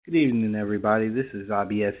Good evening, everybody. This is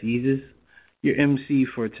IBS Yeezus, your MC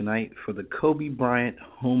for tonight for the Kobe Bryant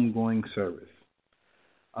homegoing service.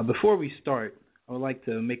 Before we start, I would like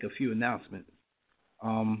to make a few announcements.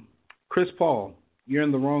 Chris Paul, you're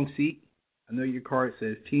in the wrong seat. I know your card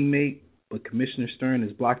says teammate, but Commissioner Stern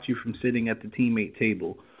has blocked you from sitting at the teammate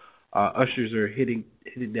table. Ushers are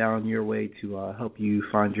headed down your way to help you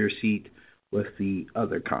find your seat with the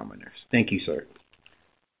other commoners. Thank you, sir.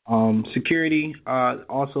 Security,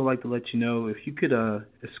 also like to let you know if you could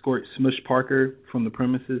escort Smush Parker from the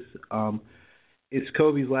premises. It's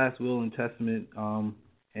Kobe's last will and testament,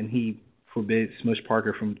 and he forbids Smush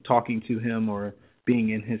Parker from talking to him or being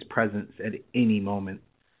in his presence at any moment.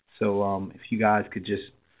 So if you guys could just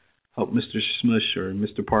help Mr. Smush or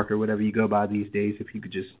Mr. Parker, whatever you go by these days, if you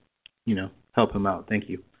could just, help him out. Thank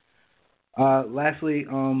you. Lastly,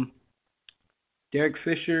 Derek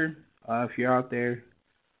Fisher, if you're out there,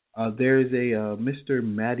 there is a Mr.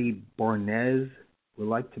 Matty Barnez would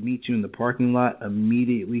like to meet you in the parking lot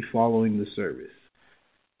immediately following the service.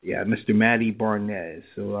 Yeah, Mr. Matty Barnez.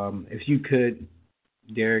 So if you could,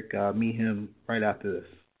 Derek, meet him right after this.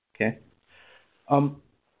 Okay.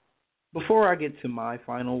 Before I get to my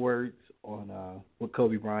final words on what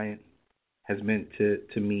Kobe Bryant has meant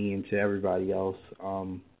to me and to everybody else,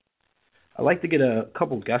 I'd like to get a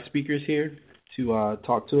couple guest speakers here to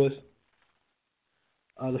talk to us.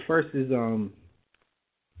 The first is,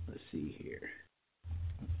 let's see here.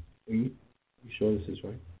 You sure this is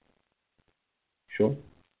right? Sure?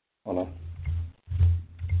 Hold on.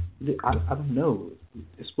 I don't know.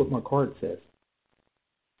 It's what my card says.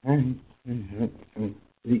 Is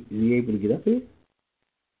he able to get up here?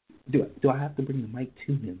 Do I have to bring the mic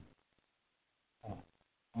to him? Oh,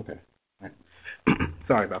 okay. All right.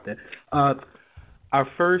 Sorry about that. Our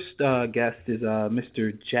first guest is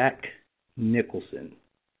Mr. Jack Nicholson.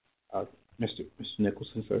 Mr.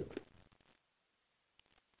 Nicholson, sir.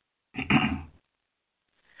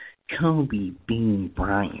 Kobe Bean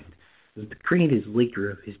Bryant was the greatest Laker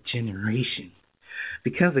of his generation.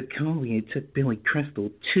 Because of Kobe, it took Billy Crystal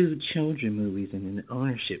 2 children movies and an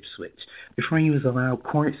ownership switch before he was allowed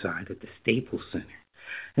courtside at the Staples Center.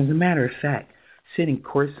 As a matter of fact, sitting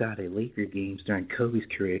courtside at Laker games during Kobe's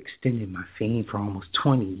career extended my fame for almost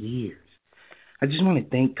 20 years. I just want to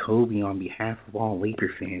thank Kobe on behalf of all Laker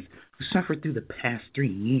fans who suffered through the past 3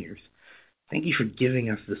 years. Thank you for giving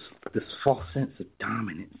us this false sense of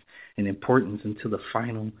dominance and importance until the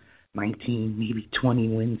final 19, maybe 20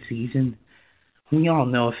 win season. We all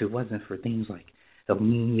know if it wasn't for things like El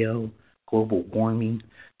Nino, global warming,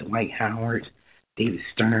 Dwight Howard, David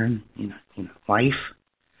Stern, life,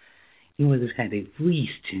 you would have had at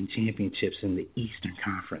least 10 championships in the Eastern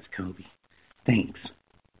Conference, Kobe. Thanks.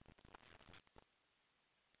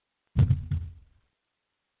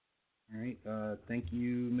 All right. Thank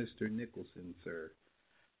you, Mr. Nicholson, sir.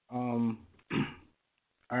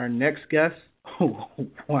 Our next guest. Oh,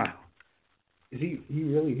 wow. Is he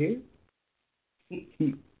really here?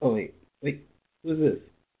 Oh, wait. Who is this?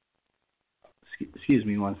 Excuse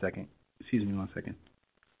me one second.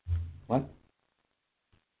 What?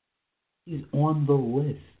 He's on the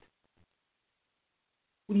list.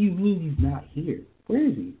 What do you mean he's not here? Where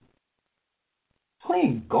is he?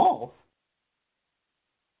 Playing golf?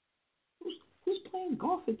 Who's playing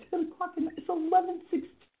golf at 10 o'clock? It's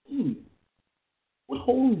 11:16. What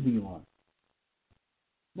hole is he on?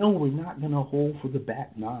 No, we're not going to hole for the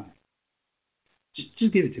back 9.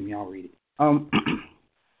 Just give it to me. I'll read it.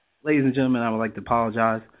 Ladies and gentlemen, I would like to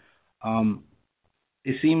apologize.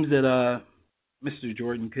 It seems that Mr.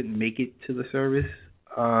 Jordan couldn't make it to the service,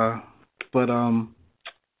 but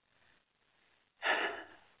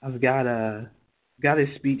I've got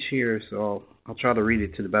his speech here, so I'll try to read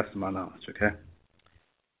it to the best of my knowledge. Okay.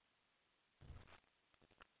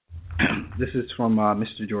 This is from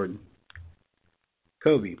Mr. Jordan.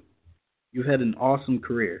 Kobe, you've had an awesome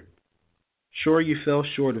career. Sure, you fell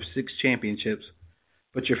short of 6 championships,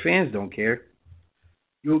 but your fans don't care.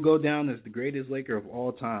 You will go down as the greatest Laker of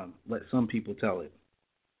all time, let some people tell it.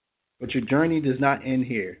 But your journey does not end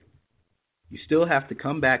here. You still have to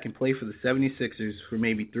come back and play for the 76ers for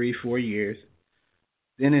maybe 3-4 years,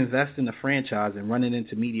 then invest in the franchise and run it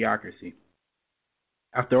into mediocrity.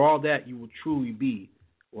 After all that, you will truly be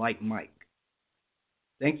like Mike.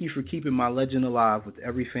 Thank you for keeping my legend alive with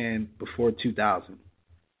every fan before 2000.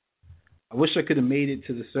 I wish I could have made it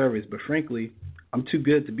to the service, but frankly, I'm too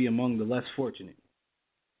good to be among the less fortunate.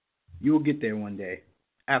 You will get there one day,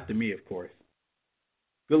 after me, of course.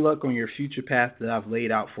 Good luck on your future path that I've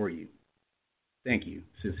laid out for you. Thank you.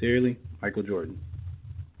 Sincerely, Michael Jordan.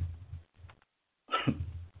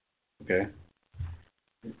 Okay.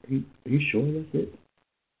 Are you sure that's it?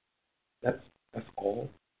 That's all.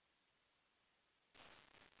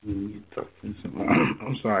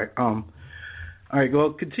 I'm sorry. All right.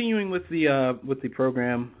 Well, continuing with the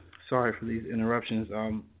program. Sorry for these interruptions.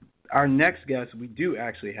 Our next guest we do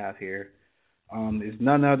actually have here is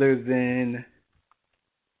none other than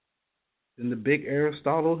the big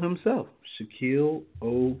Aristotle himself, Shaquille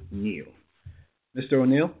O'Neal. Mr.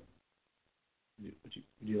 O'Neal, would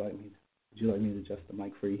you like me? Would you like me to adjust the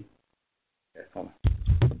mic for you? Okay, hold on.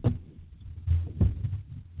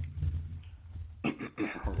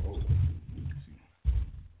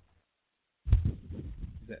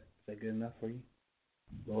 Is that good enough for you?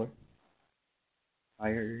 Lower?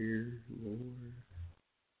 Higher? Lower?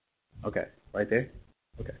 Okay, right there?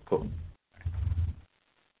 Okay, cool.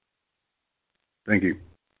 Thank you.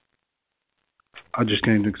 I just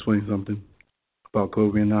came to explain something about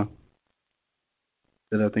Kobe and I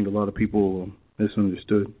that I think a lot of people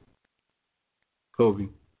misunderstood. Kobe,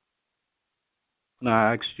 when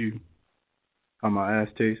I asked you how my ass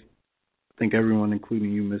tastes, I think everyone,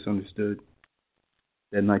 including you, misunderstood.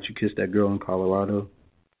 That night you kissed that girl in Colorado,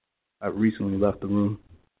 I recently left the room.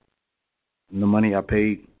 And the money I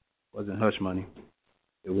paid wasn't hush money.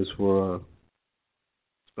 It was for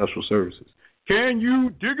special services. Can you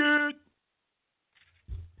dig it?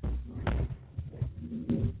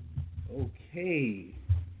 Okay.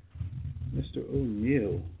 Mr.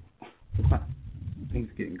 O'Neal. Things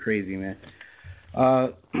getting crazy, man.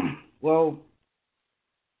 Well,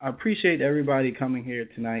 I appreciate everybody coming here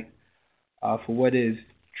tonight for what is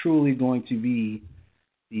truly going to be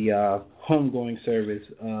the homegoing service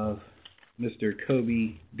of Mr.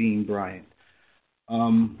 Kobe Bean Bryant.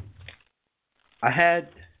 I had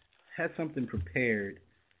something prepared,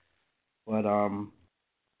 but I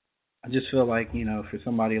just feel like, you know, for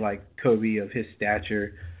somebody like Kobe of his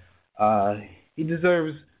stature, he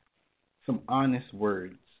deserves some honest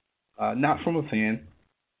words. Not from a fan,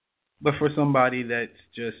 but for somebody that's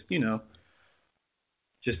just, you know,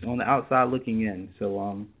 just on the outside looking in.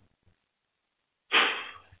 So,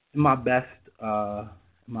 in my best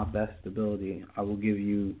ability, I will give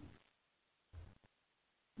you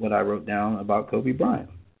what I wrote down about Kobe Bryant.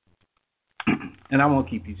 And I won't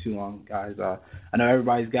keep you too long, guys. I know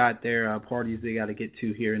everybody's got their parties they got to get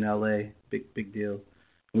to here in LA. Big deal.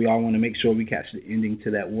 We all want to make sure we catch the ending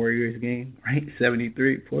to that Warriors game, right?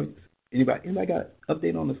 73 points. Anybody got an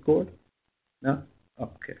update on the score? No? Oh,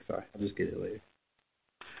 okay, sorry. I'll just get it later.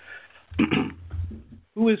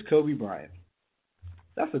 Who is Kobe Bryant?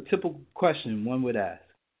 That's a typical question one would ask.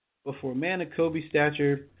 But for a man of Kobe's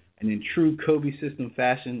stature and in true Kobe system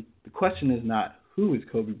fashion, the question is not who is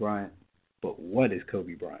Kobe Bryant, but what is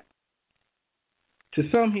Kobe Bryant? To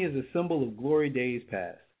some, he is a symbol of glory days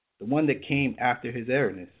past, the one that came after his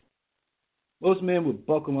arrogance. Most men would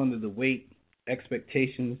buckle under the weight,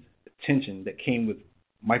 expectations, attention that came with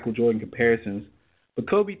Michael Jordan comparisons, but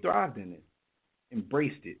Kobe thrived in it,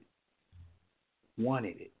 embraced it,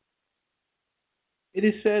 wanted it. It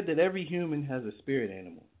is said that every human has a spirit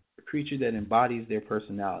animal, a creature that embodies their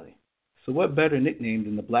personality. So what better nickname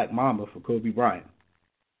than the Black Mamba for Kobe Bryant?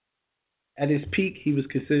 At his peak, he was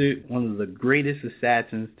considered one of the greatest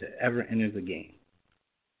assassins to ever enter the game.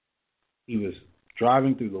 He was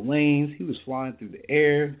driving through the lanes, he was flying through the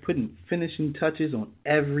air, putting finishing touches on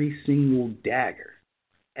every single dagger,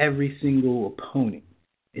 every single opponent,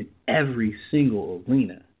 in every single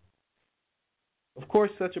arena. Of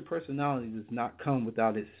course, such a personality does not come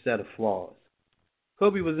without its set of flaws.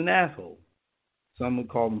 Kobe was an asshole. Some would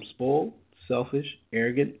call him spoiled, selfish,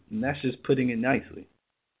 arrogant, and that's just putting it nicely.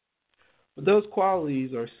 But those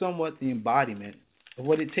qualities are somewhat the embodiment of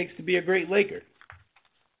what it takes to be a great Laker.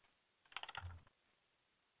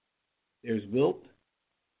 There's Wilt,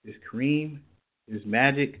 there's Kareem, there's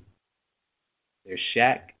Magic, there's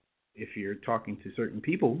Shaq, if you're talking to certain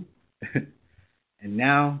people, and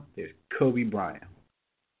now there's Kobe Bryant.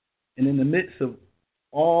 And in the midst of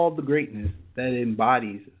all the greatness that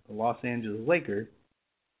embodies a Los Angeles Laker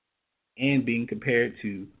and being compared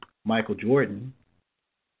to Michael Jordan,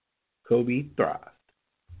 Kobe thrived.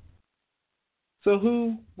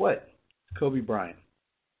 So what is Kobe Bryant?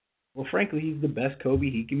 Well, frankly, he's the best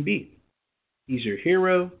Kobe he can be. He's your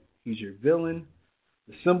hero, he's your villain,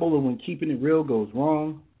 the symbol of when keeping it real goes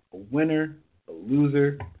wrong, a winner, a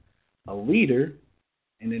loser, a leader,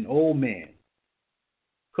 and an old man.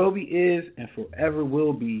 Kobe is and forever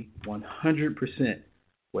will be 100%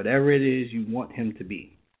 whatever it is you want him to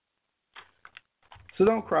be. So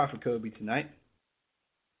don't cry for Kobe tonight.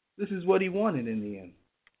 This is what he wanted in the end.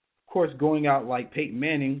 Of course, going out like Peyton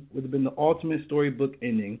Manning would have been the ultimate storybook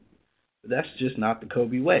ending, but that's just not the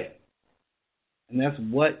Kobe way. And that's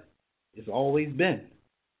what it's always been.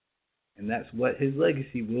 And that's what his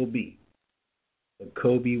legacy will be. The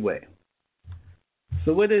Kobe way.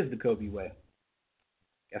 So what is the Kobe way?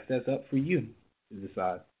 Guess that's up for you to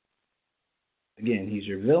decide. Again, he's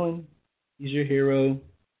your villain, he's your hero,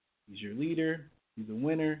 he's your leader, he's a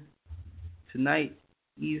winner. Tonight,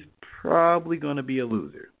 he's probably going to be a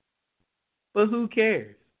loser. But who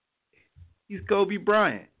cares? He's Kobe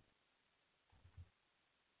Bryant.